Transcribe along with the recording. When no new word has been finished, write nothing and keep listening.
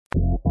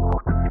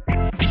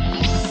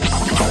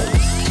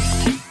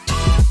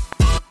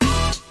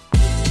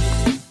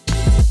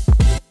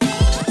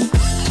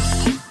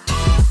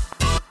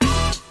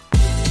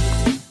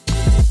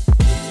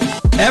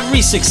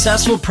Every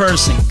successful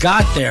person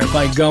got there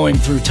by going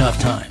through tough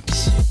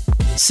times.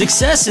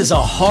 Success is a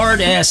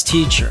hard-ass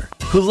teacher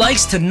who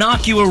likes to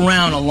knock you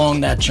around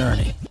along that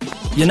journey.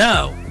 You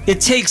know, it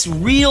takes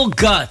real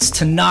guts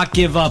to not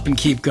give up and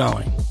keep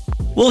going.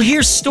 We'll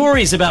hear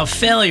stories about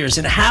failures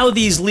and how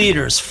these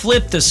leaders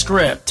flip the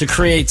script to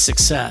create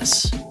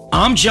success.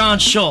 I'm John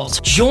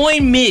Schultz.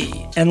 Join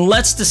me and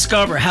let's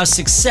discover how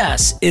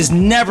success is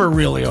never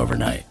really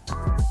overnight.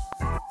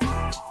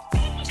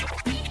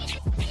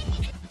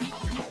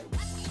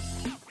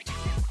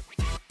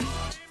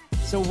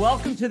 So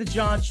welcome to the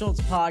John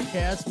Schultz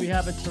podcast. We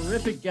have a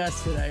terrific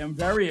guest today. I'm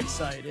very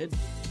excited.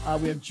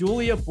 We have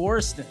Julia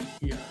Boorstin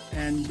here,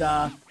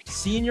 and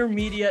senior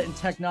media and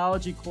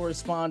technology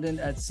correspondent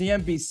at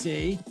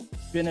CNBC,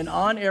 been an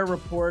on-air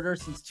reporter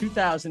since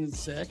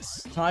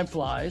 2006. Time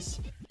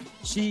flies.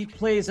 She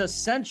plays a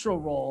central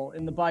role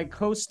in the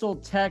bi-coastal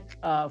tech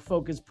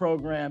focused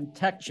program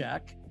Tech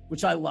Check,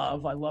 which I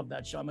love. I love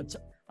that show.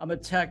 I'm a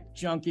tech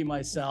junkie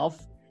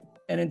myself.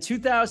 And in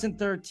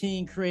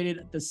 2013,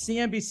 created the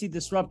CNBC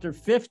Disruptor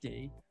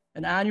 50,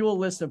 an annual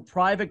list of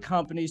private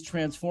companies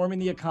transforming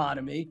the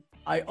economy.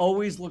 I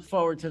always look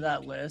forward to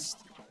that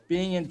list.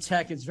 Being in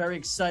tech, it's very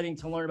exciting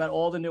to learn about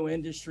all the new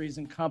industries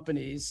and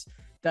companies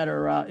that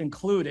are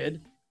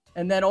included.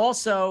 And then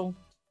also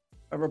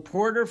a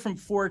reporter from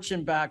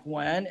Fortune back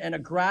when, and a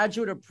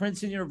graduate of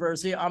Princeton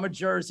University. I'm a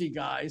Jersey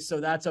guy, so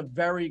that's a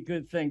very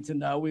good thing to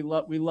know. We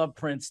love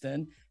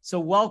Princeton. So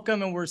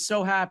welcome, and we're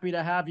so happy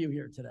to have you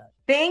here today.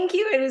 Thank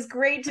you. It was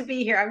great to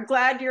be here. I'm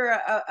glad you're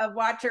a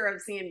watcher of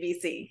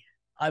CNBC.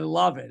 I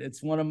love it.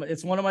 It's one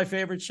of my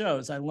favorite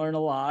shows. I learn a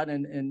lot,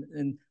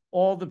 and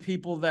all the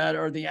people that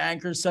are the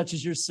anchors, such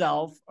as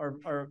yourself,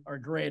 are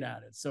great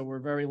at it. So we're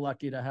very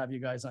lucky to have you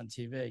guys on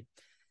TV.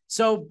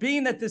 So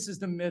being that this is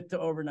the myth to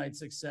overnight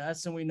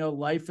success, and we know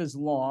life is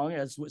long,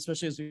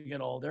 especially as we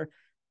get older,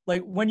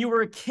 like when you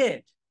were a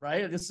kid,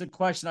 right? This is a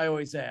question I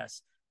always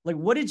ask. Like,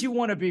 what did you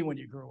want to be when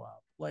you grew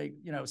up? Like,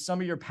 you know, some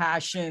of your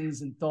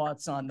passions and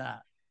thoughts on that.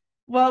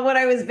 Well, when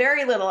I was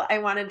very little, I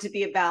wanted to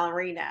be a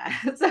ballerina.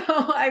 So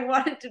I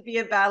wanted to be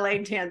a ballet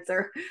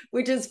dancer,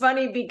 which is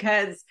funny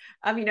because,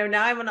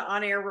 now I'm an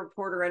on-air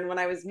reporter. And when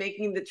I was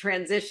making the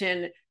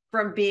transition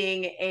from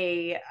being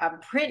a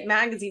print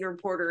magazine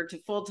reporter to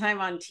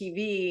full-time on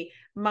TV,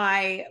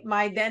 my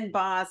then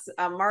boss,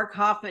 Mark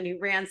Hoffman, who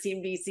ran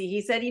CNBC,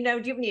 he said, do you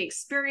have any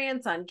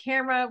experience on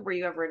camera? Were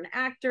you ever an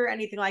actor,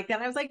 anything like that?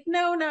 And I was like,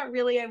 no, not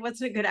really. I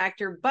wasn't a good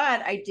actor,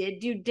 but I did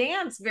do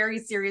dance very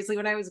seriously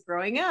when I was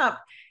growing up.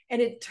 And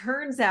it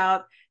turns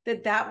out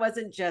that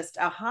wasn't just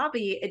a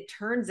hobby. It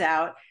turns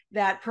out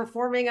that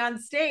performing on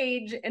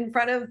stage in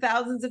front of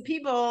thousands of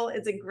people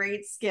is a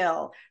great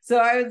skill. So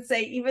I would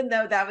say, even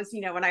though that was,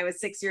 when I was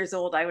 6 years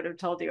old, I would have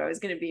told you I was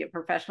going to be a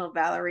professional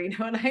ballerina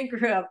when I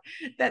grew up,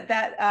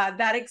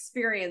 that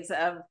experience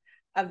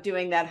of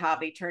doing that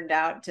hobby turned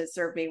out to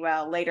serve me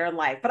well later in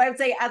life. But I would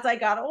say as I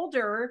got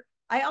older,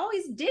 I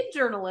always did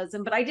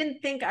journalism, but I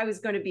didn't think I was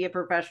going to be a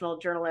professional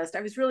journalist.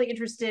 I was really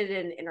interested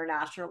in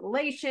international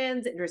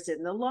relations, interested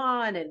in the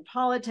law and in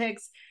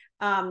politics.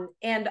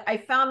 And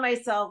I found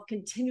myself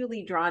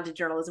continually drawn to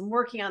journalism,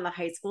 working on the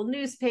high school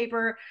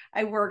newspaper.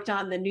 I worked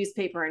on the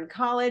newspaper in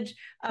college,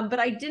 but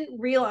I didn't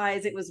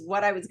realize it was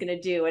what I was going to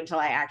do until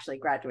I actually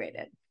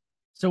graduated.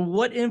 So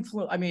what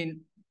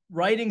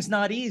writing's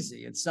not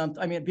easy. It's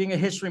something, being a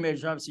history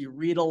major, obviously you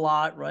read a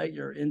lot, right?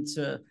 You're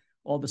into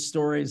all the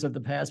stories of the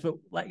past, but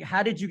like,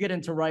 how did you get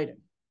into writing?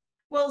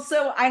 Well,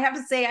 so I have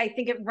to say, I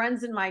think it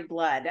runs in my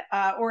blood,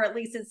 or at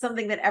least it's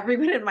something that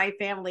everyone in my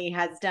family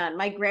has done.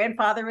 My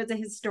grandfather was a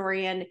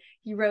historian.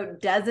 He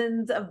wrote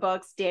dozens of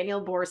books,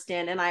 Daniel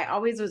Boorstin, and I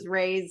always was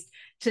raised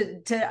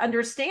to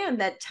understand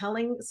that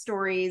telling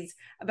stories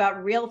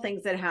about real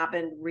things that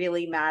happened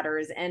really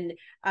matters. And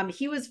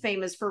he was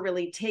famous for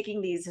really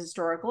taking these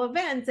historical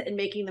events and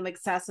making them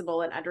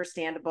accessible and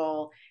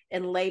understandable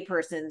in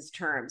layperson's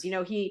terms.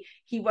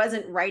 He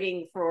wasn't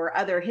writing for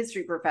other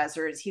history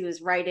professors. He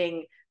was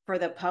writing for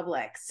the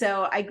public.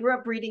 So I grew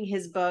up reading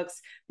his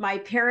books. My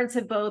parents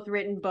have both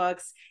written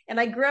books, and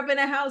I grew up in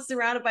a house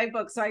surrounded by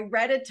books. So I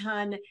read a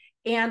ton,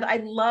 and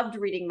I loved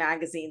reading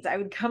magazines. I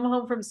would come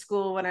home from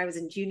school when I was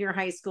in junior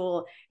high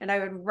school, and I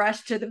would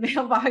rush to the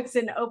mailbox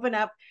and open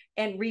up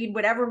and read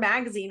whatever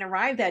magazine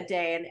arrived that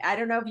day. And I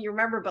don't know if you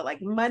remember, but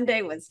like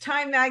Monday was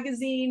Time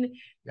magazine,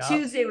 yep.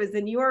 Tuesday was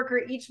the New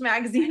Yorker. Each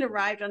magazine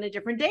arrived on a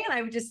different day, and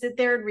I would just sit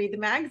there and read the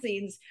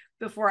magazines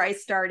before I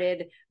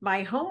started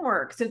my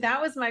homework. So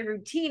that was my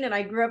routine. And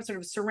I grew up sort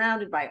of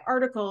surrounded by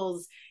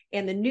articles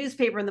and the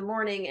newspaper in the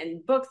morning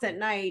and books at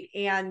night.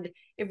 And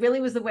it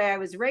really was the way I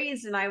was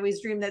raised. And I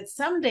always dreamed that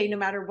someday, no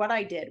matter what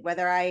I did,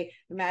 whether I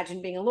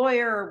imagined being a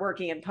lawyer or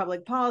working in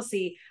public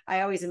policy, I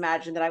always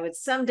imagined that I would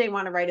someday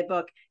want to write a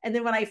book. And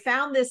then when I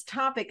found this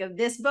topic of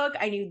this book,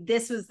 I knew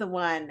this was the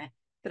one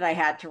that I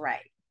had to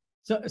write.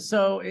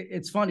 So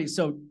it's funny.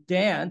 So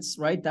dance,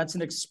 right? That's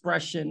an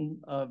expression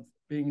of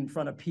being in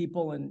front of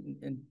people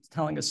and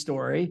telling a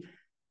story.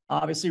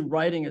 Obviously,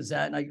 writing is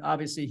that. And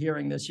obviously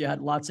hearing this, you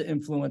had lots of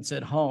influence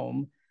at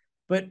home.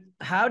 But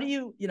how do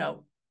you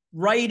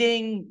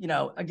writing,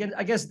 again,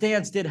 I guess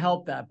dance did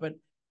help that, but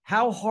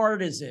how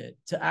hard is it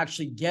to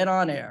actually get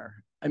on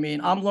air? I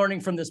mean, I'm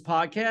learning from this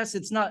podcast.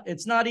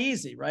 It's not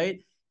easy, right?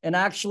 And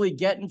actually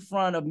get in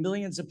front of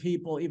millions of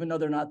people, even though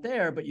they're not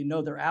there, but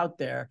they're out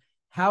there.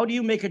 How do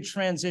you make a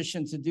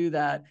transition to do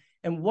that?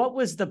 And what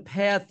was the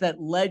path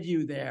that led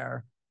you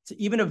there to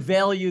even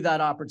avail you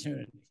that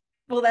opportunity?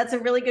 Well, that's a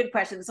really good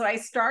question. So I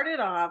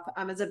started off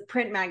as a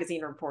print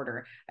magazine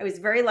reporter. I was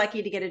very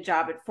lucky to get a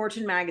job at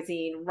Fortune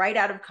magazine right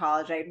out of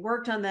college. I had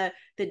worked on the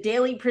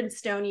Daily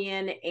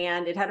Princetonian,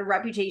 and it had a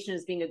reputation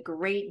as being a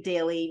great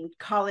daily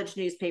college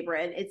newspaper.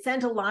 And it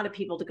sent a lot of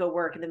people to go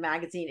work in the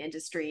magazine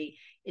industry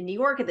in New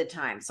York at the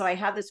time. So I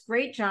had this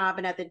great job.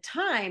 And at the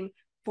time,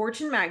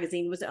 Fortune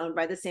magazine was owned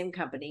by the same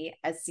company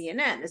as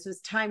CNN. This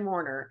was Time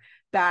Warner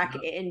back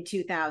in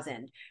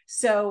 2000.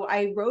 So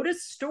I wrote a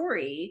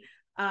story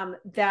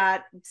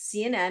that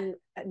CNN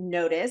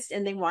noticed,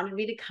 and they wanted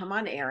me to come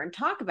on air and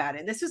talk about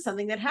it. This was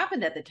something that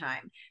happened at the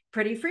time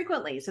pretty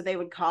frequently. So they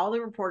would call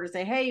the reporter,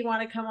 say, hey, you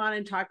want to come on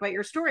and talk about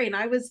your story? And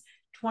I was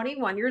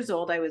 21 years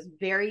old. I was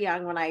very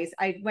young when I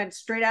went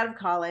straight out of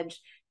college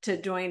to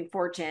join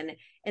Fortune,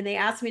 and they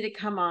asked me to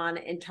come on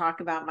and talk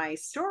about my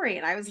story.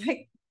 And I was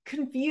like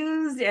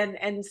confused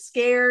and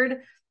scared,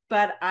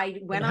 but I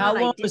went on. How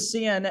long was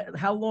CNN?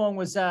 How long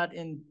was that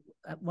in?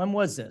 When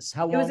was this?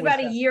 How long? It was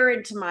about a year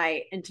into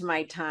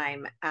my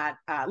time at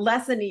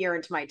less than a year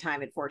into my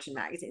time at Fortune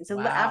magazine. So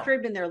after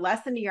I'd been there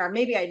less than a year,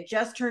 maybe I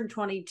just turned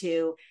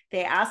 22,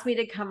 they asked me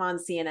to come on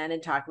CNN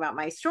and talk about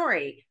my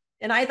story.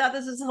 And I thought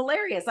this was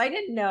hilarious. I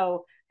didn't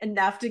know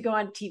enough to go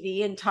on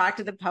TV and talk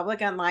to the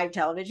public on live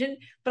television,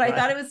 but I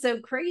thought it was so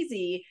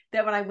crazy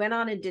that when I went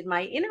on and did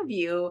my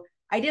interview,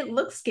 I didn't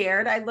look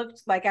scared. I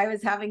looked like I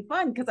was having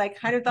fun because I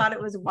kind of thought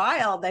it was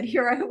wild that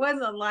here I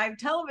was on live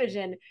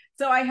television.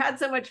 So I had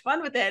so much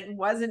fun with it and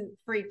wasn't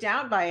freaked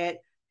out by it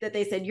that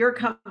they said, you're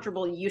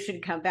comfortable, you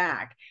should come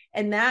back.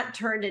 And that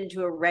turned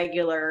into a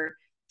regular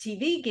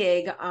TV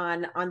gig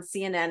on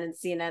CNN and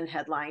CNN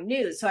Headline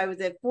News. So I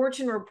was a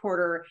Fortune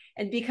reporter.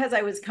 And because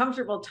I was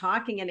comfortable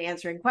talking and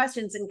answering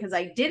questions, and because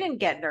I didn't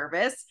get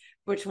nervous,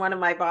 which one of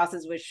my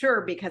bosses was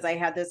sure because I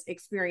had this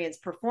experience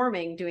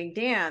performing, doing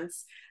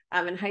dance,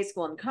 in high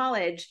school and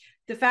college,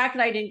 the fact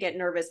that I didn't get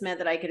nervous meant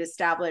that I could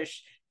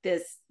establish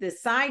this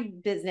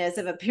side business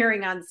of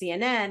appearing on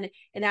CNN.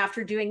 And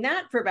after doing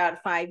that for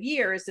about 5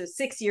 years, so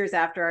 6 years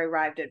after I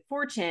arrived at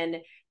Fortune,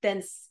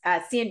 then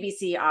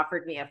CNBC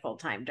offered me a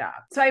full-time job.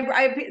 So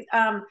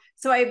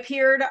I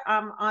appeared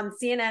on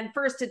CNN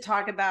first to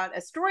talk about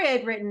a story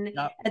I'd written,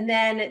 and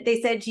then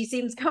they said, she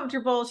seems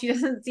comfortable, she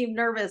doesn't seem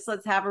nervous,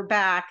 let's have her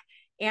back.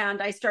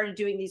 And I started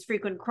doing these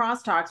frequent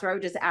crosstalks where I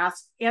would just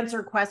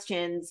answer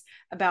questions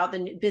about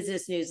the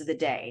business news of the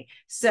day.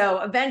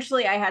 So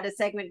eventually I had a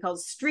segment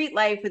called Street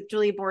Life with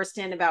Julia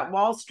Boorstin about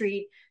Wall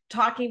Street,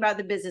 talking about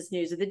the business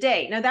news of the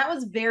day. Now that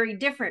was very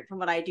different from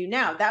what I do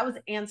now. That was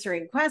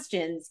answering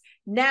questions.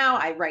 Now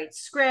I write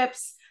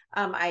scripts,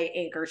 I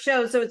anchor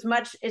shows. So it's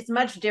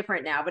much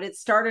different now, but it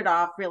started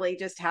off really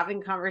just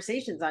having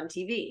conversations on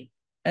TV.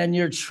 And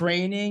your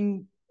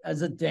training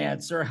as a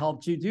dancer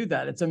helped you do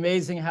that. It's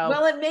amazing how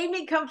well it made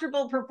me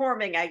comfortable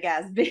performing, I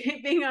guess,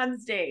 being on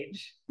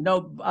stage.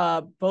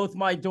 Both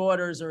my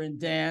daughters are in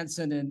dance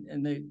and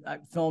they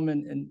film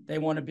and they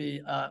want to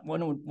be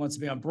one wants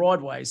to be on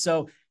Broadway.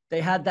 So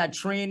they had that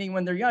training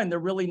when they're young. They're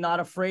really not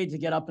afraid to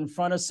get up in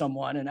front of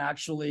someone and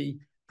actually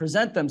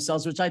present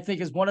themselves, which I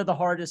think is one of the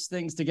hardest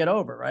things to get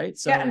over, right?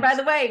 So yeah, and by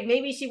the way,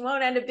 maybe she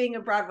won't end up being a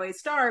Broadway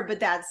star, but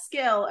that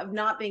skill of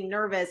not being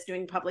nervous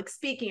doing public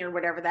speaking or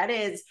whatever that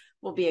is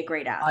will be a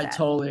great asset. I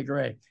totally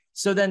agree.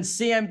 So then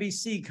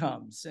CNBC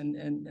comes,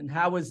 and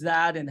how was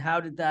that, and how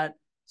did that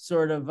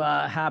sort of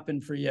happen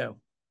for you?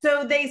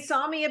 So they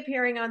saw me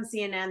appearing on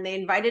CNN. They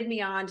invited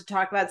me on to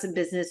talk about some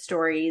business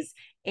stories.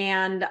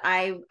 And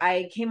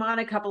I came on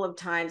a couple of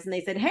times and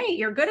they said, hey,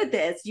 you're good at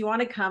this. Do you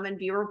want to come and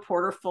be a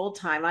reporter full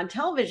time on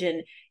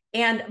television?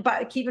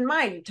 But keep in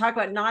mind, talk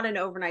about not an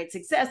overnight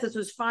success. This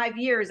was 5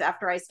 years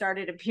after I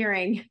started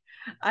appearing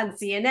on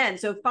CNN.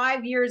 So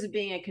 5 years of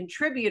being a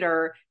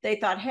contributor, they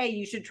thought, hey,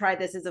 you should try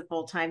this as a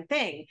full-time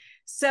thing.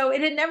 So it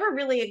had never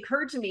really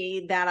occurred to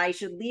me that I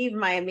should leave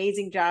my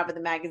amazing job in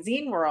the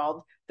magazine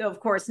world. Though,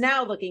 of course,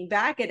 now looking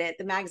back at it,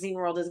 the magazine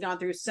world has gone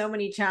through so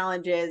many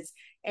challenges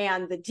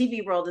and the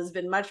TV world has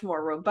been much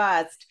more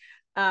robust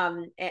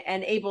and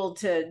able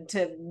to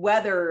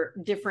weather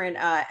different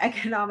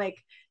economic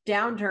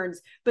downturns.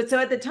 But so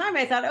at the time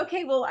I thought,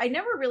 okay, well, I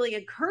never really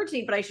occurred to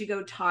me, but I should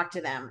go talk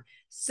to them.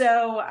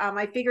 So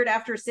I figured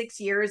after 6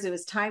 years, it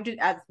was time to,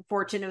 at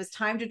Fortune, it was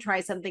time to try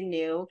something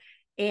new.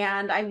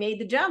 And I made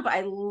the jump.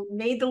 I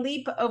made the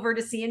leap over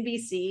to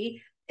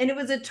CNBC. And it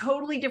was a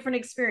totally different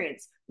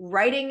experience.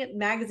 Writing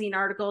magazine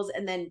articles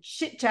and then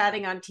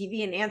chit-chatting on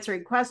TV and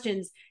answering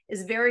questions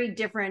is very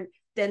different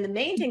than the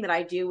main thing that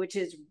I do, which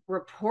is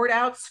report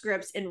out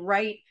scripts and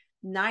write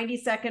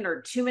 90-second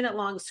or 2-minute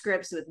long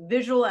scripts with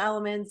visual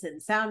elements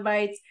and sound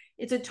bites.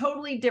 It's a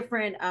totally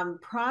different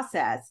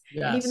process.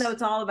 Yes. And even though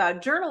it's all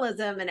about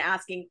journalism and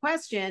asking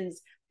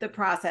questions, the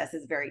process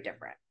is very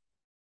different.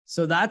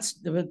 So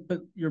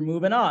but you're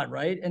moving on,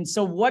 right? And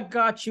so what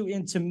got you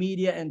into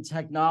media and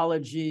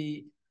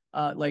technology?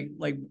 Like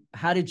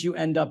how did you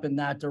end up in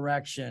that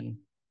direction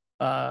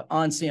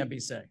on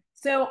CNBC?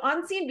 So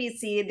on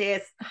CNBC, they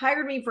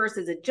hired me first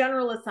as a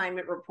general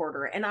assignment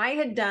reporter, and I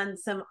had done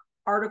some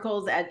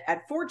articles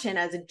at Fortune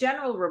as a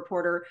general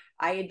reporter.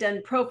 I had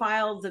done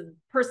profiles of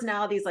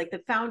personalities like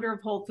the founder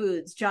of Whole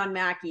Foods, John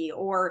Mackey,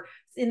 or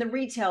in the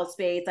retail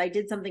space, I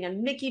did something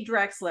on Mickey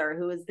Drexler,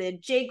 who is the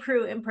J.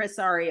 Crew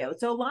impresario.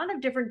 So a lot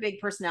of different big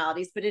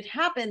personalities, but it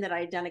happened that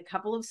I had done a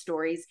couple of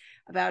stories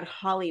about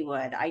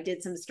Hollywood. I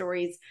did some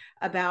stories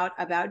about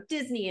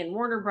Disney and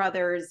Warner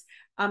Brothers.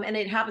 And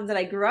it happens that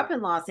I grew up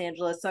in Los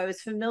Angeles, so I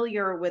was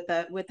familiar with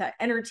the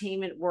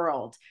entertainment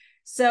world.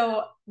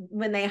 So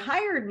when they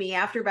hired me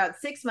after about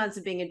 6 months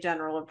of being a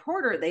general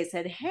reporter, they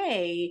said,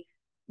 hey,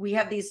 we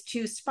have these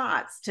two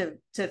spots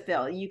to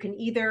fill. You can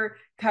either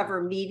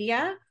cover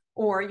media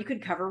or you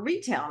could cover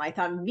retail. And I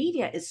thought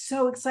media is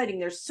so exciting.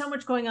 There's so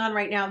much going on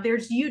right now.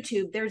 There's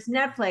YouTube, there's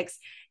Netflix.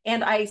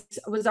 And I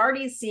was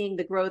already seeing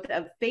the growth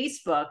of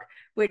Facebook,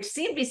 which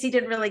CNBC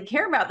didn't really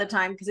care about at the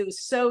time because it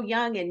was so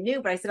young and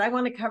new. But I said, I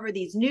want to cover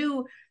these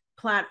new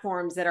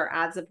platforms that are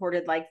ad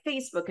supported like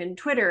Facebook and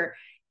Twitter.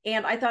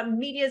 And I thought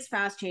media is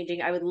fast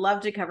changing. I would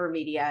love to cover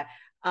media.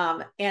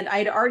 And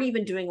I'd already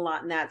been doing a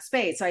lot in that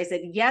space. So I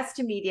said yes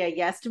to media,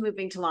 yes to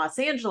moving to Los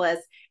Angeles.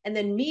 And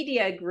then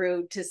media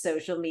grew to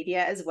social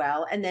media as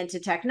well, and then to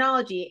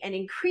technology. And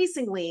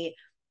increasingly,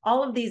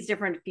 all of these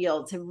different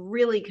fields have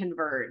really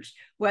converged,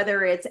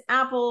 whether it's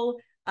Apple,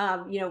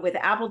 with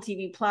Apple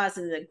TV Plus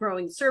and the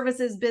growing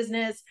services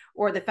business,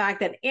 or the fact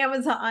that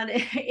Amazon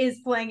is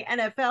playing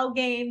NFL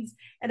games.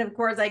 And of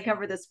course, I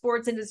cover the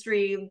sports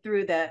industry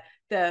through the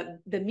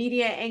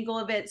media angle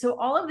of it. So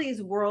all of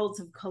these worlds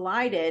have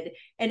collided,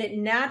 and it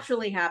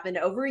naturally happened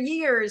over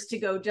years to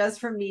go just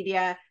from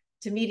media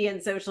to media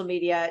and social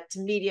media to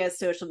media,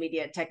 social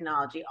media,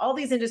 technology. All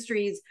these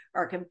industries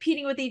are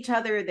competing with each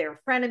other.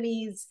 They're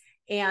frenemies.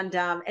 And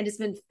it's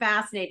been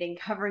fascinating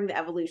covering the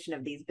evolution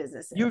of these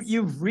businesses.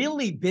 You've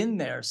really been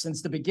there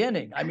since the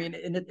beginning. I mean,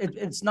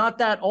 it's not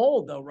that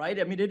old though, right?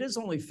 I mean, it is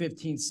only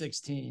 15,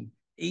 16,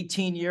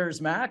 18 years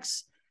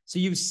max. So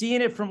you've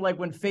seen it from like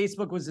when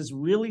Facebook was this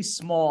really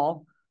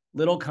small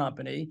little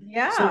company.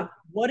 Yeah. So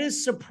what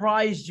has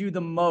surprised you the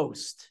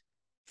most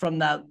from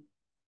that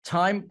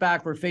time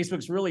back where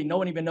Facebook's really, no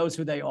one even knows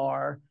who they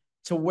are,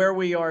 to where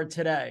we are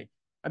today?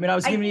 I mean, I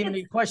was giving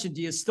you a question.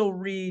 Do you still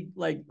read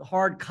like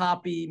hard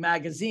copy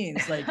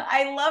magazines? Like,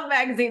 I love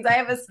magazines. I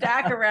have a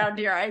stack around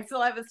here. I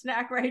still have a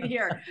stack right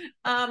here.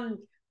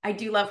 I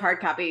do love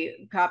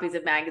copies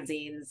of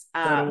magazines.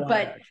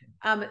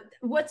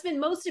 What's been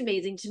most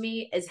amazing to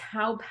me is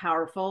how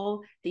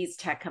powerful these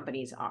tech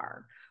companies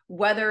are.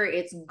 Whether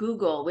it's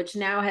Google, which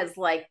now has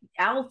like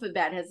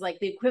Alphabet has like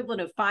the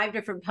equivalent of 5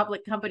 different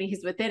public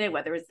companies within it,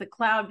 whether it's the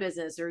cloud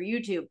business or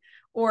YouTube,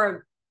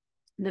 or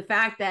the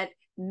fact that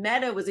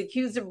Meta was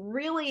accused of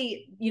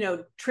really,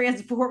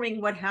 transforming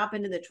what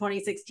happened in the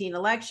 2016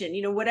 election.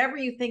 Whatever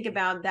you think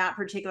about that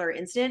particular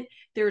incident,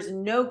 there's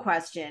no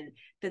question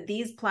that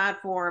these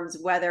platforms,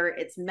 whether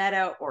it's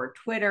Meta or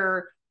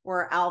Twitter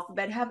or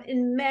Alphabet, have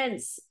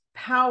immense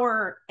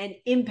power and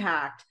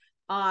impact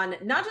on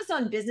not just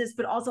on business,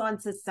 but also on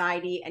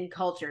society and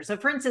culture. So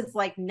for instance,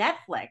 like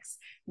Netflix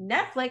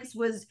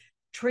was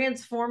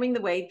transforming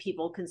the way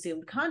people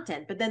consumed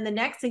content. But then the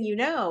next thing you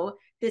know,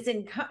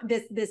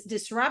 this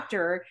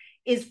disruptor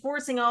is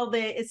forcing all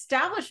the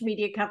established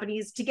media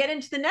companies to get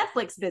into the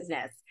Netflix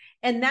business,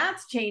 and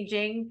that's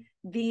changing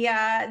the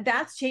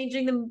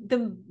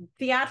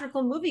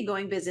theatrical movie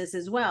going business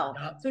as well.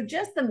 Yeah. So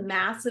just the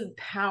massive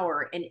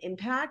power and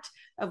impact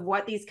of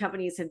what these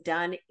companies have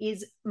done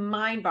is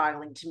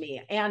mind-boggling to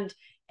me, and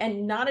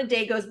not a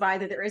day goes by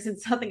that there isn't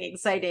something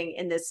exciting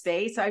in this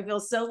space. So I feel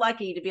so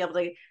lucky to be able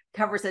to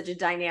cover such a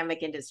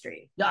dynamic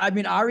industry. Yeah, I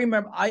mean, I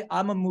remember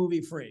I'm a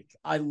movie freak.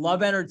 I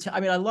love entertainment.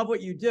 I mean, I love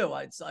what you do.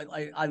 I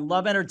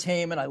love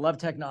entertainment. I love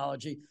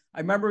technology.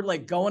 I remember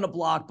like going to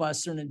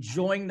Blockbuster and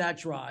enjoying that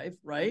drive,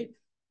 right?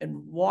 And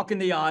walking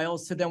the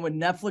aisles to then when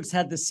Netflix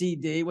had the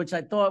CD, which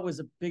I thought was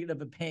a bit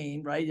of a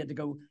pain, right? You had to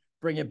go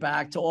bring it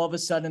back, to all of a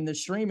sudden the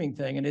streaming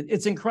thing. And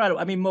it's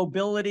incredible. I mean,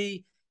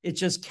 mobility, it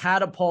just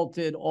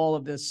catapulted all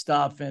of this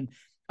stuff. And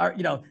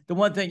the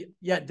one thing,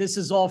 this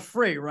is all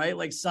free, right?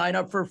 Like sign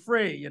up for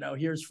free,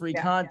 here's free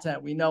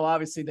content. We know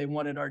obviously they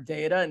wanted our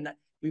data, and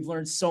we've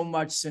learned so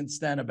much since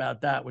then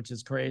about that, which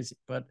is crazy.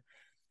 But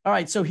all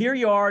right, so here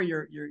you are,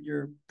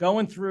 you're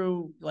going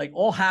through like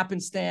all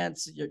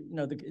happenstance.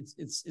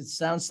 It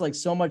sounds like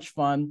so much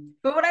fun.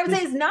 But what I would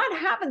say is not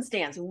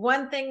happenstance.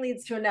 One thing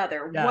leads to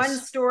another. Yes. One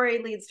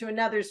story leads to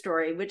another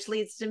story, which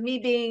leads to me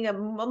being a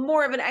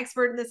more of an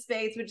expert in the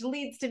space, which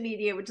leads to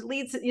media, which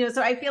leads to,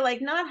 so I feel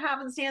like not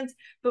happenstance,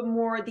 but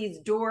more these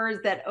doors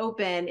that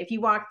open. If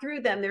you walk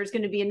through them, there's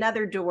going to be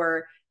another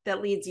door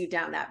that leads you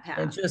down that path.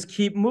 And just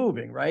keep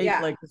moving, right?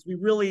 Yeah. Like, because we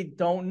really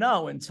don't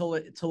know until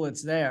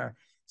it's there.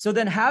 So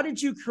then how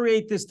did you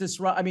create this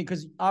disrupt? I mean,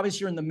 because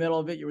obviously you're in the middle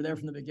of it. You were there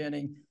from the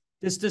beginning.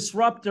 This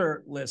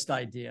disruptor list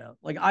idea,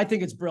 like, I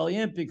think it's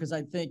brilliant because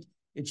I think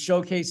it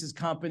showcases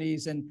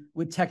companies, and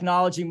with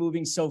technology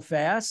moving so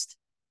fast,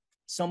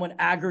 someone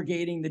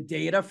aggregating the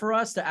data for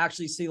us to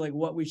actually see like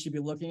what we should be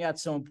looking at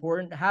so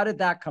important. How did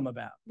that come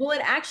about? Well,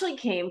 it actually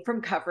came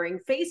from covering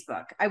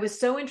Facebook. I was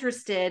so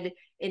interested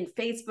in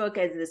Facebook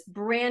as this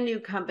brand new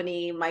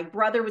company. My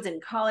brother was in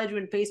college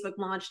when Facebook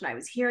launched, and I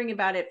was hearing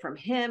about it from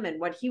him and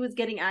what he was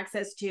getting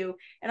access to.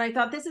 And I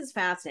thought, this is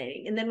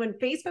fascinating. And then when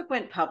Facebook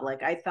went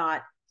public, I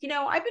thought,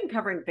 I've been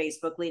covering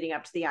Facebook leading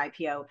up to the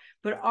IPO,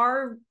 but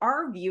our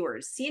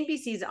viewers,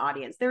 CNBC's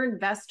audience, they're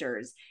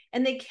investors,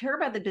 and they care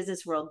about the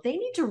business world. They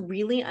need to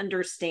really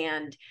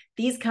understand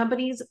these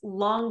companies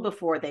long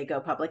before they go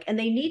public, and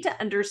they need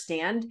to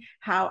understand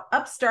how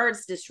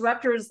upstarts,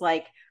 disruptors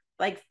like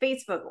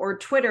Facebook or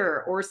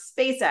Twitter or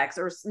SpaceX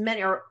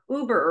or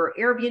Uber or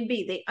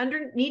Airbnb, they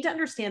need to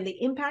understand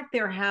the impact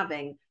they're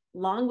having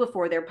long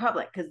before they're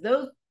public, because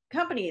those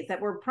companies that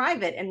were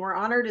private and were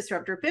on our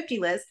Disruptor 50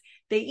 list,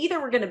 they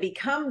either were going to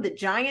become the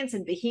giants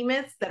and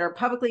behemoths that are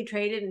publicly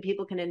traded and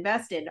people can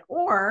invest in,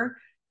 or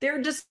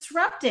they're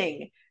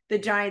disrupting the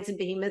giants and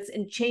behemoths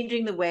and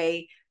changing the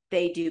way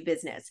they do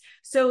business.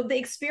 So the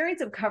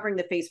experience of covering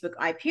the Facebook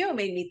IPO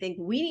made me think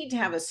we need to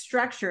have a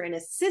structure and a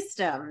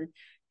system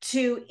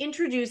to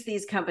introduce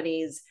these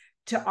companies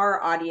to our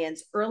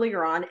audience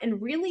earlier on,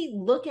 and really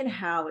look at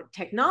how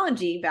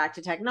technology, back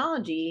to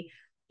technology,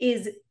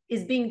 is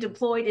being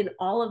deployed in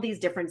all of these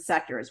different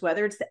sectors,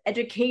 whether it's the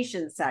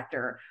education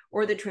sector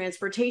or the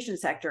transportation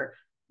sector.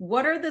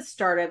 What are the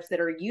startups that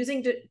are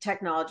using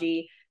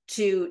technology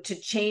to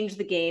change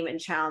the game and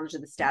challenge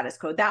the status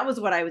quo? That was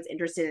what I was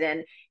interested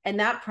in. And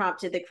that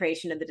prompted the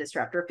creation of the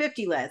Disruptor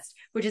 50 list,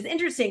 which is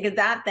interesting because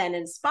that then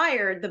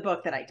inspired the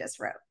book that I just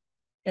wrote.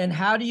 And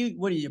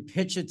what do you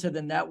pitch it to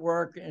the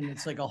network, and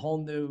it's like a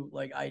whole new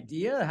like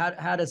idea?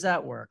 How does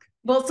that work?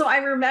 Well, so I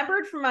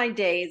remembered from my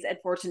days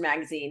at Fortune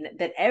magazine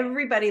that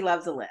everybody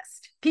loves a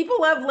list.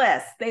 People love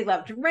lists. They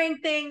love to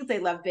rank things. They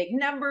love big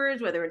numbers,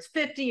 whether it's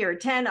 50 or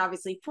 10.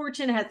 Obviously,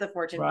 Fortune has the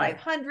Fortune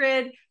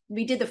 500.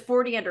 We did the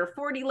 40 under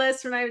 40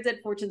 list when I was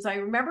at Fortune. So I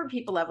remember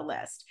people love a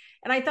list.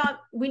 And I thought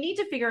we need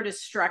to figure out a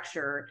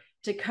structure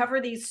to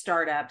cover these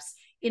startups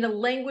in a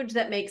language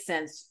that makes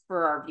sense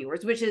for our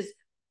viewers, which is,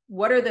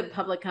 what are the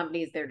public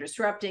companies they're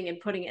disrupting, and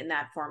putting it in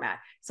that format.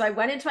 So I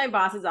went into my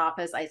boss's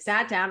office. I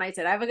sat down. I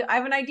said, I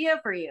have an idea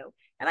for you.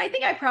 And I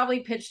think I probably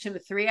pitched him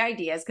 3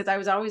 ideas, because I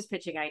was always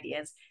pitching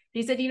ideas.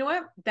 And he said, you know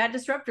what? That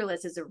disruptor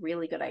list is a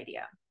really good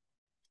idea.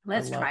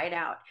 Let's try it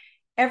out.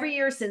 Every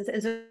year since,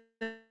 and so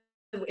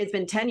it's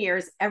been 10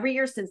 years, every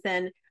year since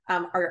then,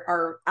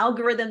 our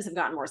algorithms have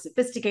gotten more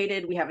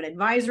sophisticated. We have an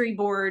advisory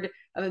board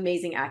of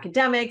amazing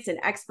academics and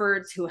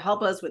experts who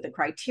help us with the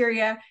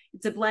criteria.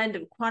 It's a blend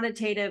of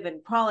quantitative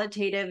and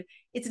qualitative.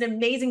 It's an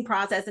amazing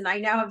process. And I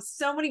now have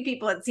so many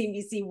people at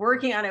CNBC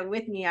working on it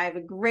with me. I have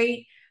a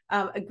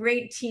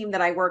great team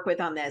that I work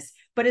with on this,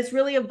 but it's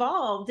really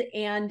evolved.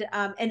 And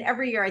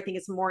every year I think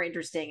it's more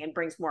interesting and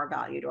brings more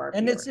value to our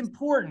viewers. It's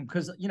important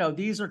because,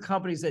 these are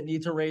companies that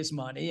need to raise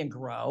money and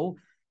grow.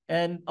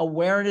 And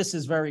awareness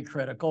is very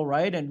critical,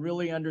 right? And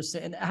really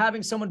understand, and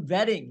having someone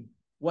vetting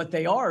what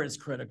they are is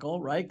critical,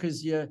 right?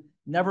 Because you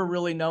never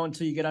really know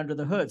until you get under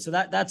the hood. So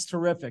that's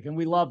terrific. And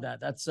we love that.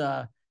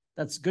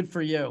 That's good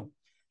for you.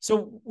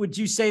 So would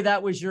you say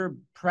that was your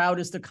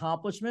proudest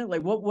accomplishment?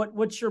 Like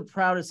what's your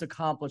proudest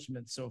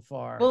accomplishment so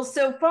far? Well,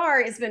 so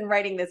far it's been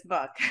writing this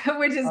book,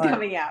 which is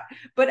coming out.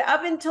 But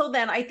up until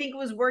then, I think it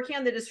was working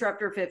on the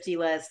Disruptor 50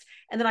 list.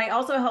 And then I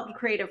also helped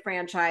create a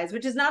franchise,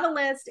 which is not a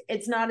list.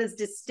 It's not as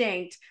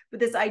distinct, but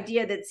this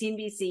idea that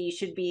CNBC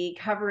should be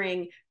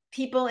covering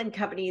people and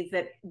companies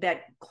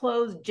that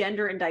close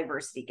gender and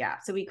diversity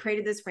gaps. So we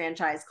created this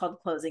franchise called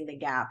Closing the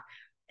Gap.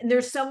 And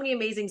there's so many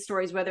amazing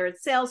stories, whether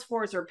it's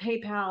Salesforce or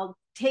PayPal,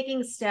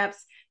 taking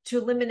steps to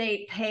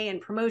eliminate pay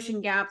and promotion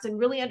gaps, and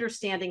really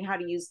understanding how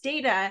to use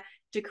data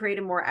to create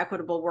a more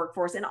equitable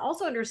workforce, and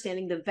also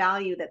understanding the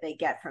value that they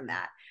get from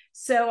that.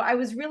 So I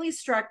was really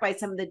struck by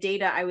some of the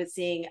data I was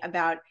seeing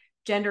about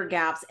gender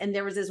gaps. And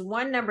there was this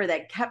one number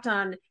that kept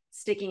on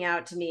sticking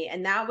out to me.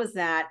 And that was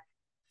that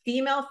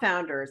female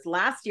founders,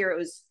 last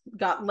year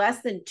got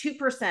less than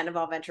 2% of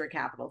all venture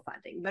capital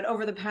funding. But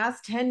over the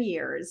past 10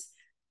 years,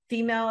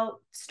 female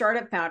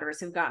startup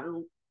founders have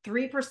gotten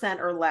 3%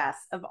 or less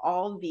of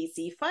all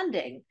VC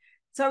funding.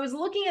 So I was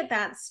looking at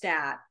that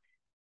stat,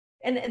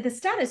 and the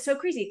stat is so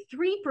crazy,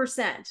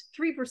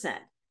 3%.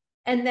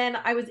 And then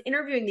I was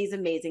interviewing these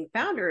amazing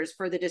founders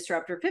for the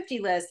Disruptor 50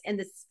 list, and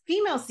the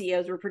female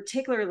CEOs were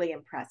particularly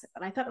impressive.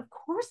 And I thought, of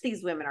course,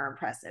 these women are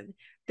impressive.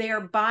 They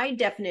are by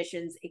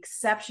definitions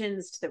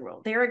exceptions to the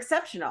rule. They are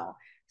exceptional.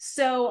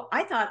 So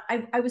I thought,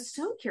 I was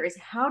so curious,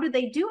 how do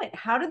they do it?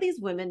 How do these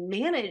women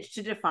manage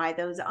to defy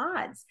those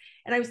odds?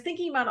 And I was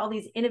thinking about all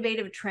these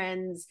innovative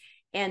trends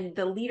and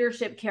the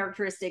leadership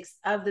characteristics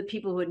of the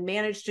people who had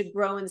managed to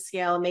grow and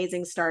scale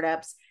amazing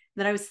startups.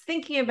 Then I was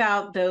thinking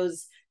about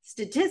those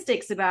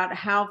statistics about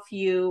how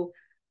few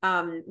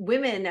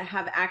women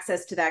have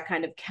access to that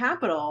kind of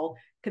capital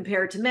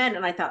compared to men.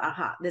 And I thought,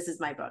 aha, this is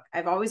my book.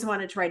 I've always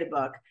wanted to write a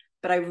book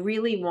but I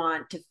really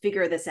want to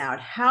figure this out.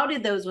 How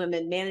did those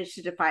women manage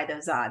to defy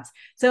those odds?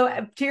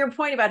 So to your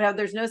point about how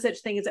there's no such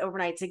thing as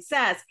overnight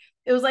success,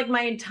 it was like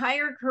my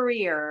entire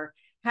career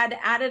had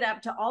added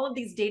up to all of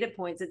these data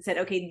points that said,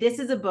 okay, this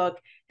is a book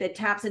that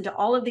taps into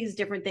all of these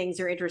different things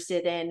you're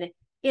interested in: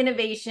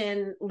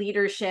 innovation,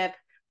 leadership,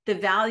 the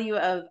value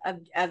of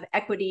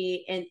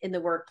equity in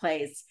the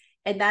workplace.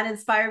 And that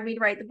inspired me to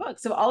write the book.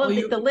 So all of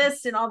the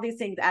list and all these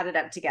things added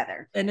up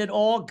together. And it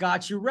all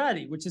got you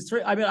ready, which is,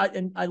 I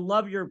mean, I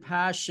love your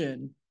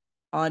passion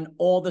on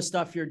all the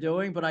stuff you're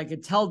doing, but I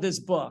could tell this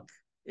book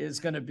is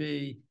going to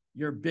be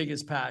your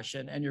biggest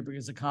passion and your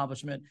biggest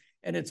accomplishment.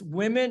 And it's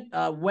women,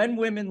 When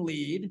Women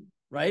Lead,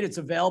 right? It's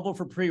available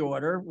for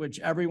pre-order, which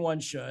everyone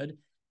should.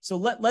 So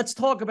let's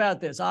talk about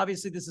this.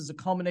 Obviously, this is a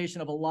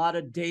culmination of a lot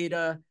of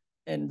data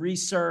and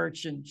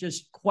research and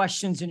just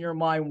questions in your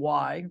mind.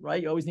 Why,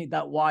 right? You always need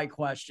that why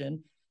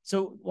question.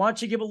 So why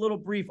don't you give a little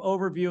brief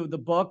overview of the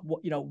book,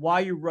 why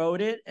you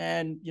wrote it,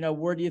 and,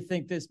 where do you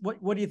think this,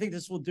 what do you think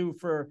this will do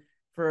for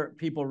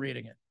people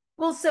reading it?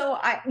 Well, so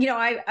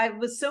I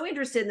was so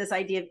interested in this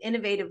idea of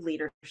innovative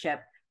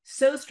leadership,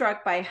 so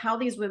struck by how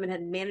these women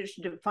had managed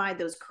to defy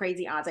those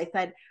crazy odds. I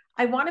said,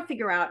 I want to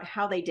figure out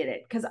how they did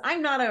it, because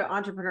I'm not an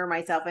entrepreneur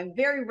myself. I'm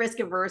very risk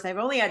averse. I've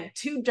only had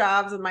 2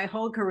 jobs in my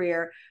whole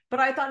career.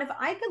 But I thought if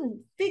I could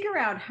figure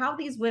out how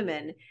these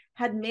women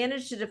had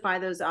managed to defy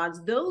those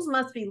odds, those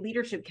must be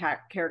leadership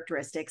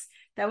characteristics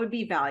that would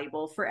be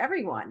valuable for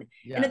everyone.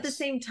 Yes. And at the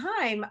same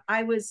time,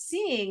 I was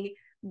seeing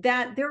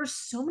that there are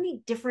so many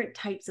different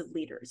types of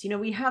leaders.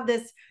 We have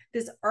this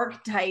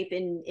archetype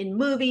in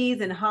movies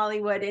and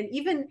Hollywood, and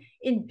even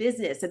in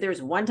business, that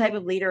there's one type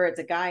of leader. It's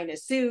a guy in a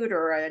suit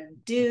or a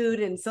dude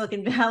in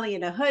Silicon Valley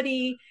in a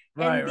hoodie.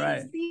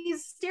 And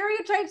these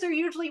stereotypes are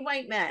usually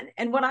white men.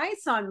 And what I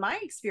saw in my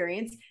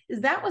experience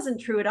is that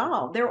wasn't true at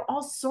all. There were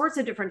all sorts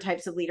of different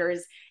types of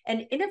leaders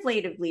and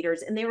innovative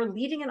leaders, and they were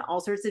leading in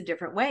all sorts of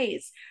different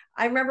ways.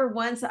 I remember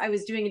once I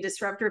was doing a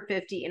Disruptor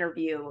 50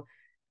 interview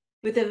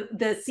with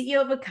the CEO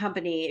of a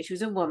company. She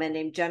was a woman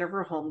named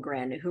Jennifer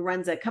Holmgren, who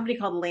runs a company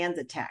called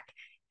LanzaTech.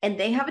 And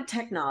they have a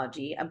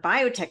technology, a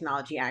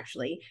biotechnology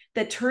actually,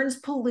 that turns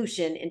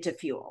pollution into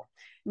fuel.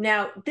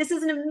 Now, this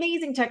is an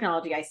amazing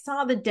technology. I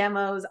saw the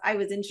demos. I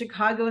was in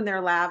Chicago in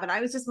their lab, and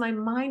my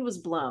mind was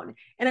blown.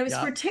 And I was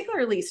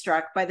particularly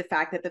struck by the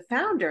fact that the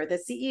founder, the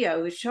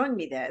CEO who's showing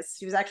me this,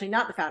 she was actually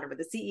not the founder, but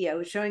the CEO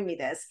who's showing me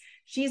this,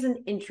 she's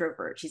an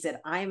introvert. She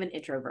said, I am an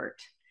introvert.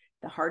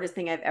 The hardest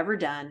thing I've ever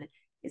done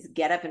is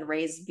get up and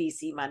raise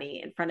VC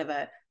money in front of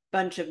a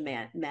bunch of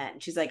men.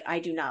 She's like, I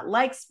do not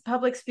like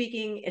public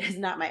speaking. It is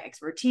not my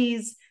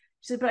expertise.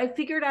 She said, but I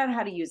figured out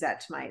how to use that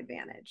to my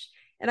advantage.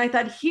 And I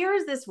thought,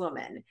 here's this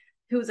woman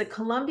who is a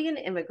Colombian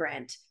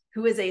immigrant,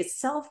 who is a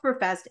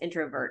self-professed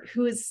introvert,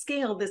 who has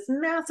scaled this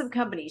massive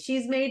company.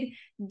 She's made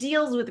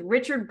deals with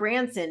Richard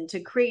Branson to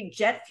create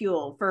jet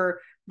fuel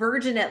for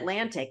Virgin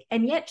Atlantic.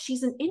 And yet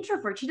she's an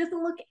introvert. She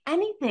doesn't look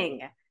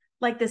anything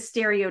like the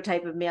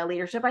stereotype of male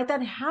leadership. I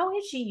thought, how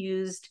has she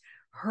used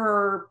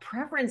her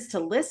preference to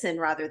listen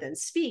rather than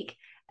speak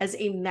as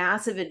a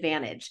massive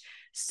advantage?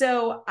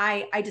 So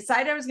I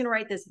decided I was going to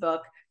write this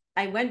book.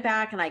 I went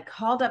back and I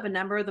called up a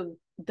number of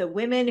the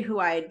women who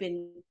I had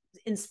been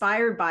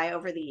inspired by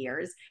over the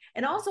years,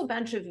 and also a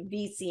bunch of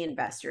VC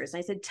investors.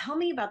 And I said, tell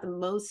me about the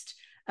most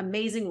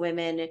amazing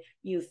women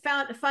you've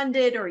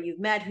funded or you've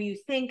met who you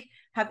think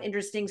have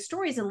interesting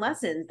stories and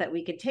lessons that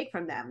we could take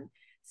from them.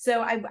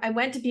 So I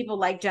went to people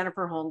like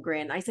Jennifer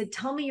Holmgren. I said,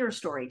 tell me your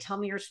story. Tell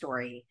me your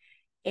story.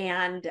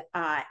 And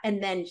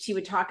then she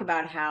would talk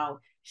about how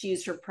she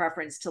used her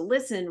preference to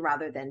listen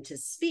rather than to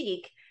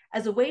speak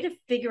as a way to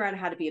figure out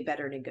how to be a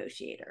better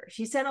negotiator.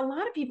 She said a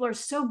lot of people are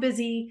so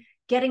busy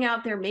getting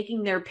out there,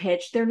 making their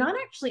pitch, they're not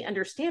actually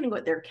understanding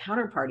what their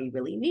counterparty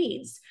really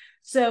needs.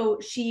 So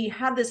she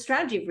had this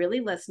strategy of really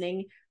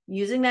listening,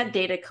 using that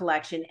data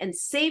collection, and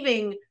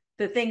saving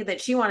the thing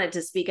that she wanted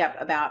to speak up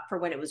about for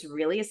when it was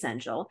really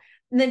essential.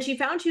 And then she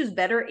found she was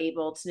better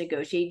able to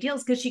negotiate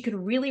deals because she could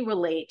really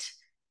relate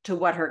to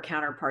what her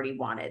counterparty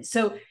wanted.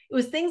 So it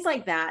was things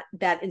like that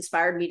that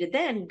inspired me to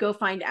then go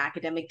find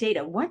academic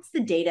data. What's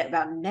the data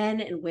about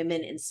men and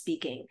women in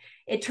speaking?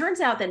 It turns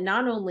out that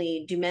not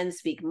only do men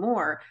speak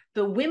more,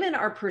 but women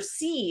are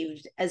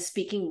perceived as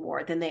speaking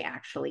more than they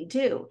actually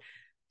do.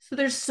 So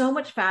there's so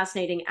much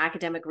fascinating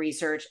academic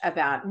research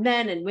about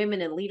men and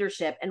women in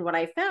leadership. And what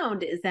I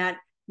found is that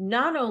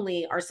not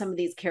only are some of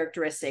these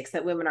characteristics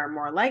that women are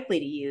more likely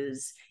to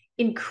use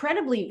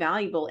incredibly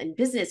valuable in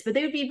business, but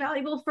they would be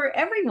valuable for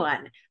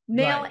everyone,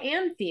 male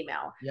and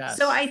female. Yes.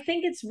 So I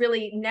think it's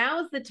really,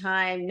 now's the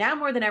time, now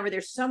more than ever,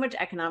 there's so much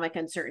economic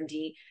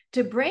uncertainty,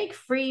 to break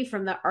free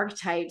from the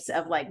archetypes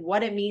of like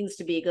what it means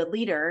to be a good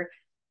leader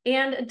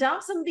and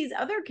adopt some of these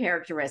other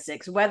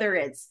characteristics, whether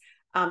it's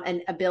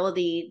an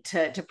ability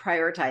to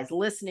prioritize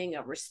listening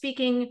over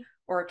speaking,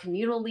 or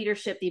communal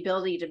leadership, the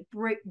ability to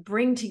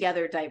bring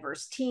together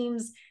diverse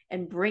teams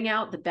and bring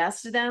out the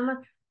best of them.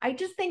 I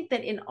just think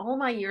that in all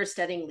my years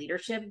studying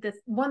leadership, the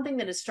one thing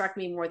that has struck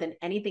me more than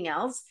anything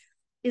else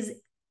is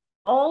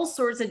all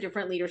sorts of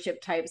different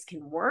leadership types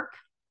can work.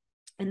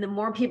 And the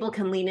more people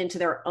can lean into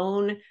their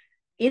own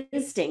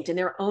instinct and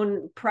their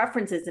own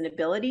preferences and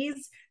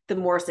abilities, the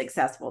more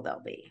successful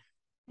they'll be.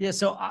 Yeah,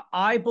 so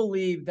I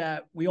believe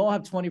that we all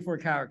have 24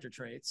 character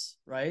traits,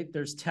 right?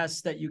 There's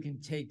tests that you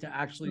can take to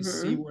actually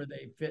see where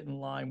they fit in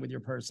line with your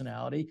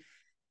personality.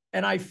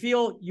 And I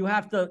feel you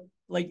have to,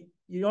 like,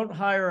 you don't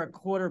hire a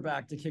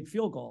quarterback to kick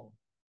field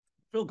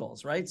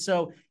goals, right?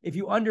 So if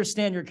you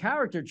understand your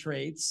character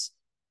traits,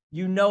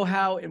 you know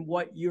how and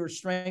what your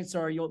strengths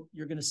are, you're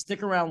going to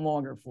stick around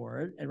longer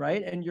for it,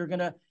 right? And you're going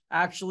to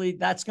actually,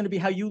 that's going to be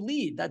how you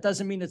lead. That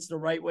doesn't mean it's the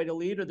right way to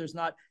lead, or there's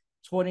not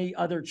 20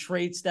 other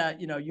traits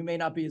that, you may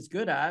not be as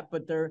good at,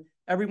 but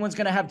everyone's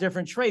going to have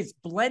different traits.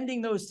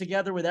 Blending those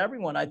together with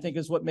everyone, I think,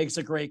 is what makes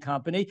a great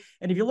company.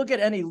 And if you look at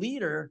any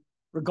leader,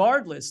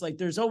 regardless, like,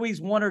 there's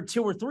always one or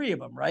two or three of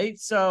them, right?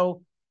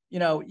 So,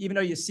 even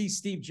though you see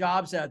Steve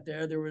Jobs out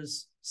there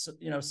was,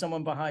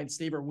 someone behind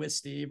Steve or with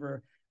Steve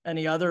or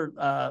any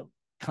other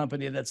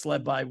company that's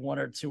led by one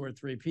or two or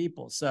three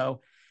people.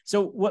 So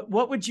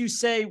what would you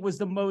say was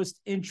the most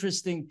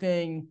interesting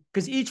thing?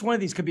 Because each one of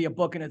these could be a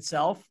book in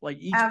itself, like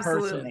each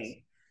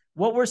person.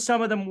 What were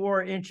some of the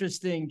more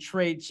interesting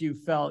traits you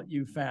felt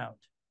you found?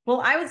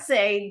 Well, I would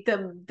say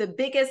the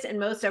biggest and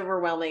most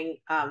overwhelming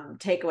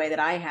takeaway that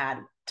I had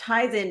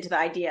ties into the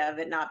idea of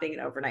it not being an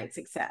overnight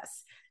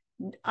success.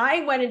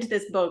 I went into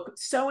this book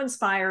so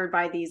inspired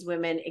by these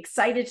women,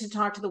 excited to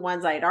talk to the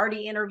ones I had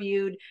already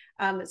interviewed,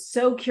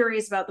 so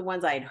curious about the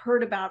ones I had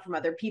heard about from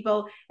other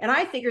people. And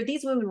I figured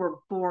these women were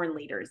born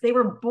leaders. They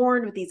were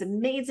born with these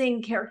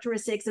amazing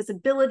characteristics, this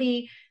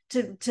ability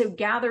to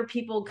gather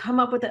people, come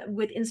up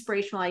with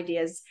inspirational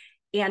ideas.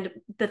 And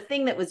the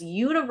thing that was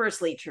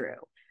universally true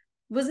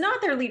was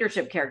not their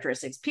leadership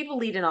characteristics. People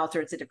lead in all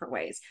sorts of different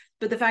ways,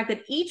 but the fact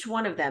that each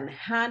one of them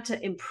had to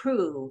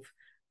improve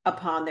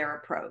upon their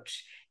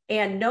approach.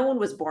 And no one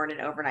was born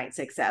an overnight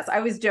success. I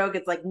always joke,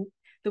 it's like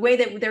the way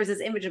that there's this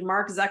image of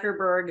Mark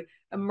Zuckerberg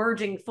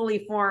emerging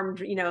fully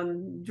formed,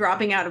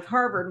 dropping out of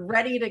Harvard,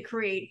 ready to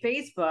create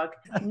Facebook.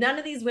 None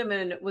of these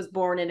women was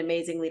born an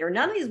amazing leader.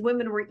 None of these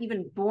women were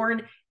even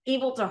born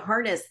able to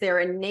harness their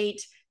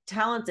innate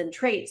talents and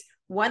traits.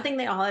 One thing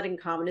they all had in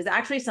common is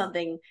actually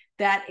something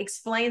that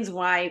explains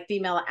why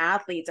female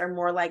athletes are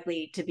more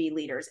likely to be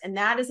leaders. And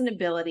that is an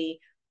ability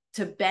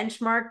to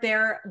benchmark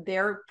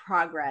their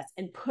progress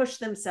and push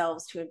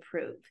themselves to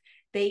improve.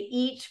 They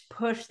each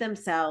push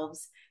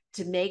themselves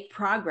to make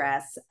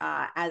progress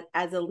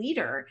as a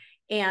leader.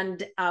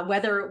 And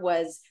whether it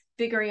was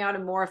figuring out a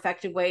more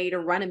effective way to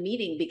run a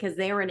meeting because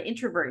they were an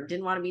introvert and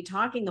didn't want to be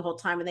talking the whole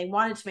time, and they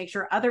wanted to make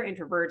sure other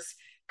introverts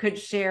could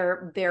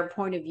share their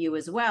point of view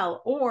as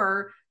well,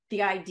 or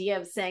the idea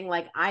of saying,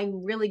 like,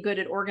 I'm really good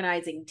at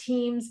organizing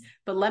teams,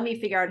 but let me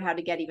figure out how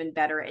to get even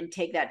better and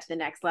take that to the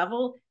next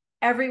level.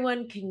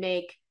 Everyone can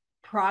make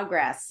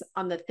progress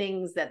on the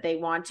things that they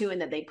want to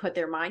and that they put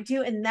their mind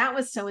to. And that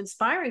was so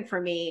inspiring for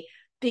me,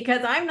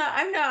 because I'm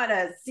not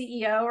a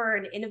CEO or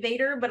an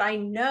innovator, but I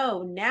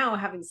know now,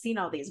 having seen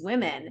all these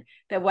women,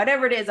 that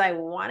whatever it is I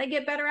want to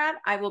get better at,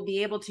 I will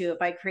be able to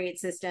if I create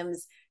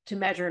systems to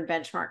measure and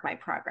benchmark my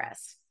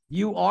progress.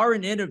 You are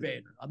an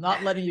innovator. I'm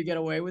not letting you get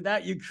away with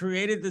that. You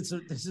created this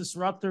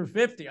Disruptor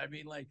 50. I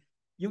mean, like,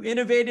 you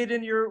innovated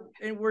in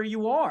where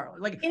you are,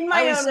 like, in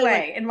my own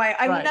way. Like,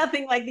 I'm right.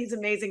 Nothing like these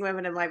amazing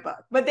women in my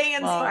book, but they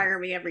inspire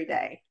me every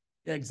day.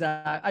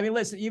 Exactly. I mean,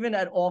 listen, even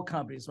at all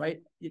companies,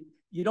 right?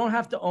 You don't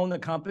have to own the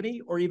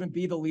company or even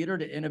be the leader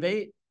to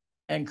innovate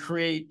and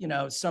create,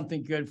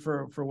 something good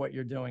for what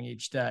you're doing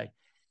each day.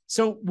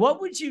 So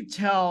what would you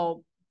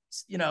tell,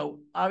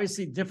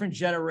 obviously different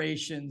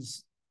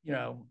generations,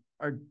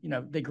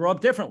 they grow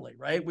up differently,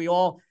 right? We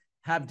all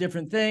have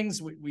different things.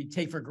 We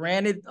take for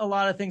granted a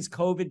lot of things.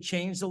 COVID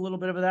changed a little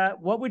bit of that.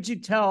 What would you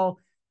tell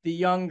the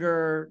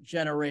younger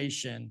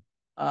generation,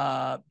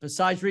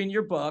 besides reading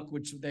your book,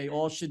 which they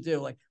all should do?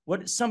 Like,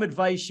 what some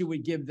advice you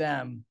would give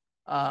them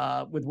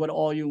with what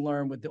all you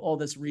learned with all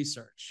this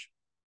research?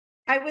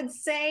 I would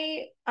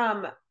say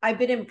I've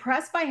been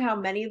impressed by how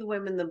many of the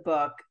women in the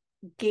book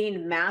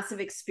gained massive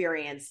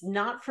experience,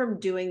 not from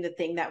doing the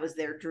thing that was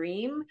their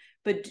dream,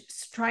 but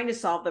trying to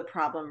solve the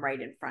problem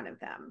right in front of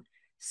them.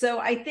 So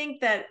I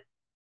think that,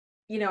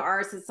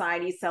 our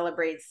society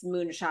celebrates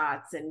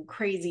moonshots and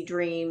crazy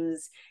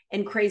dreams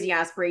and crazy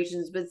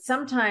aspirations, but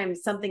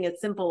sometimes something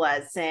as simple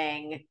as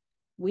saying,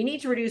 we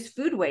need to reduce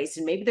food waste,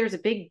 and maybe there's a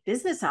big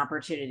business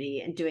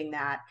opportunity in doing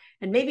that.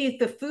 And maybe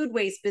the food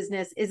waste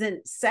business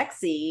isn't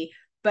sexy,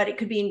 but it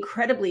could be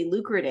incredibly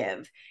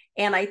lucrative.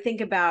 And I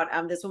think about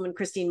this woman,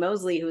 Christine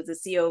Mosley, who is the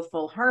CEO of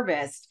Full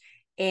Harvest,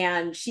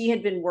 and she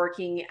had been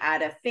working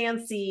at a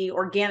fancy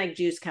organic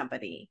juice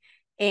company.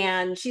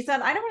 And she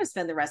said, I don't want to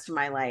spend the rest of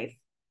my life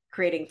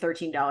creating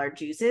 $13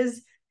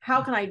 juices.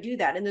 How can I do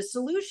that? And the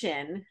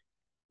solution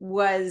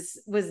was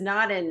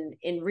not in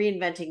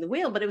reinventing the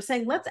wheel, but it was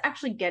saying, let's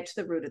actually get to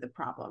the root of the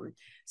problem.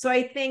 So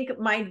I think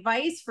my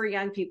advice for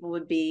young people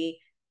would be,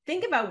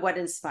 think about what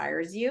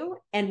inspires you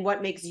and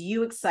what makes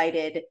you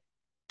excited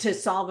to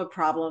solve a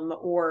problem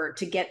or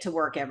to get to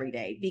work every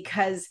day,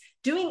 because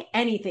doing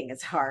anything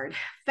is hard.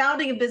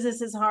 Founding a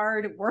business is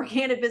hard,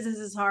 working at a business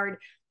is hard.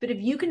 But if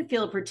you can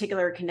feel a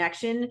particular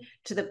connection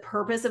to the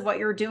purpose of what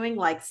you're doing,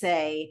 like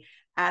say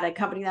at a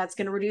company that's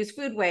going to reduce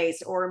food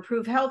waste or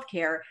improve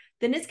healthcare,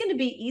 then it's going to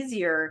be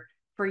easier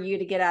for you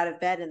to get out of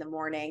bed in the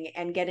morning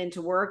and get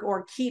into work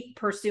or keep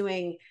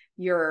pursuing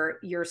your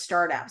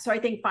startup. So I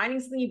think finding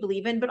something you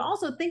believe in, but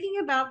also thinking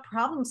about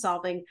problem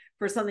solving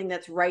for something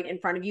that's right in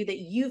front of you that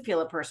you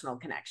feel a personal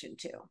connection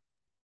to.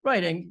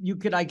 Right. And you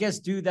could, I guess,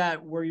 do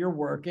that where you're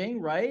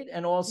working, right?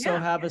 And also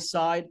have a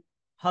side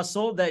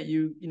hustle that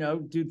you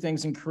do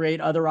things and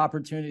create other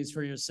opportunities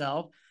for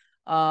yourself.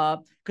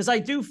 Because I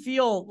do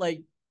feel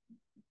like,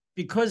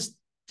 because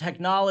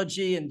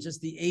technology and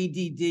just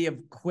the ADD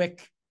of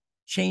quick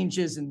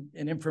changes and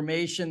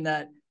information,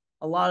 that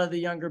a lot of the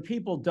younger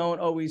people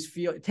don't always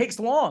feel. It takes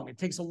a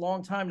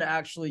long time to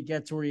actually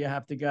get to where you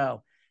have to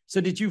go.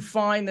 So did you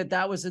find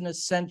that was an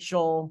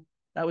essential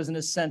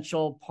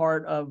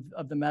part of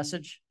the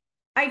message?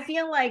 I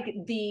feel like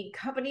the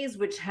companies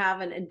which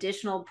have an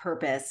additional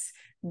purpose,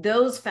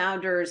 those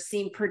founders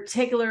seem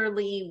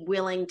particularly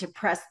willing to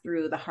press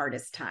through the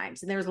hardest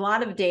times. And there's a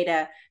lot of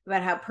data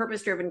about how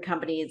purpose-driven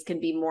companies can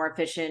be more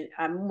efficient,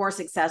 more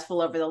successful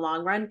over the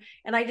long run.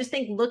 And I just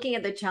think looking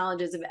at the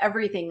challenges of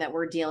everything that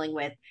we're dealing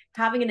with,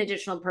 having an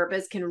additional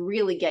purpose can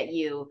really get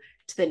you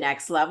to the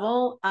next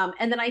level.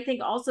 And then I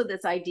think also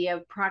this idea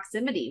of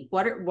proximity.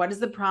 What is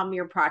the problem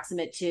you're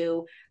proximate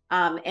to?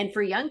 And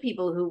for young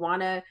people who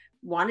want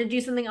to do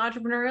something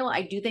entrepreneurial,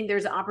 I do think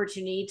there's an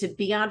opportunity to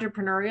be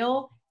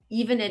entrepreneurial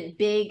even at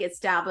big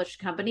established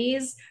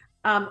companies,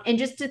 and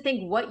just to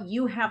think what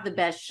you have the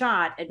best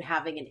shot at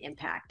having an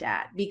impact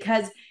at,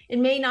 because it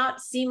may not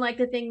seem like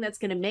the thing that's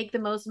going to make the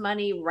most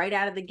money right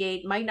out of the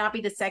gate, might not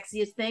be the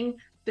sexiest thing,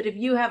 but if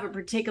you have a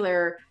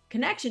particular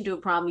connection to a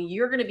problem,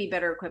 you're going to be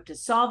better equipped to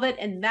solve it,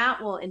 and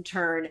that will in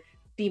turn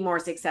be more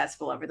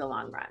successful over the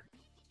long run.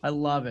 I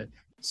love it.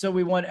 So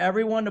we want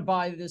everyone to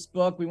buy this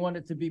book. We want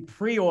it to be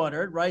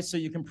pre-ordered, right? So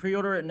you can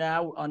pre-order it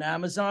now on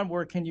Amazon.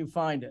 Where can you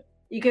find it?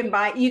 You can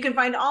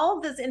find all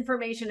of this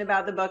information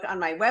about the book on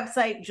my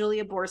website,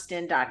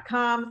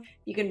 juliaboorstin.com.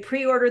 You can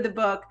pre-order the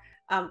book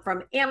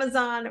from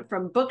Amazon,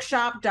 from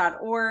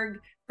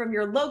bookshop.org, from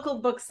your local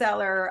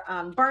bookseller,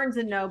 Barnes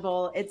 &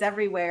 Noble. It's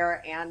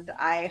everywhere. And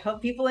I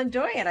hope people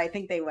enjoy it. I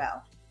think they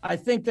will. I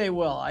think they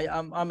will.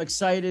 I'm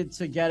excited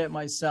to get it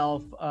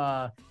myself.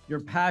 Your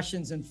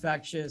passion's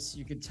infectious.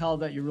 You can tell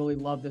that you really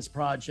love this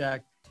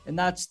project. And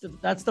that's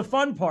the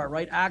fun part,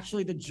 right?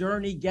 Actually, the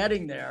journey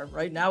getting there,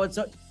 right? Now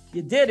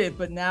you did it,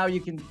 but now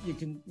you can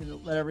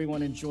let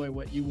everyone enjoy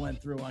what you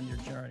went through on your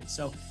journey.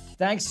 So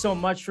thanks so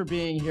much for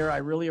being here. I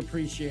really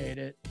appreciate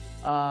it.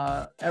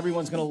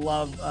 Everyone's going to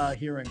love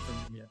hearing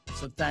from you.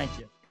 So thank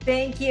you.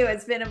 Thank you.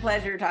 It's been a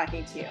pleasure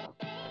talking to you.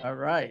 All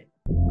right.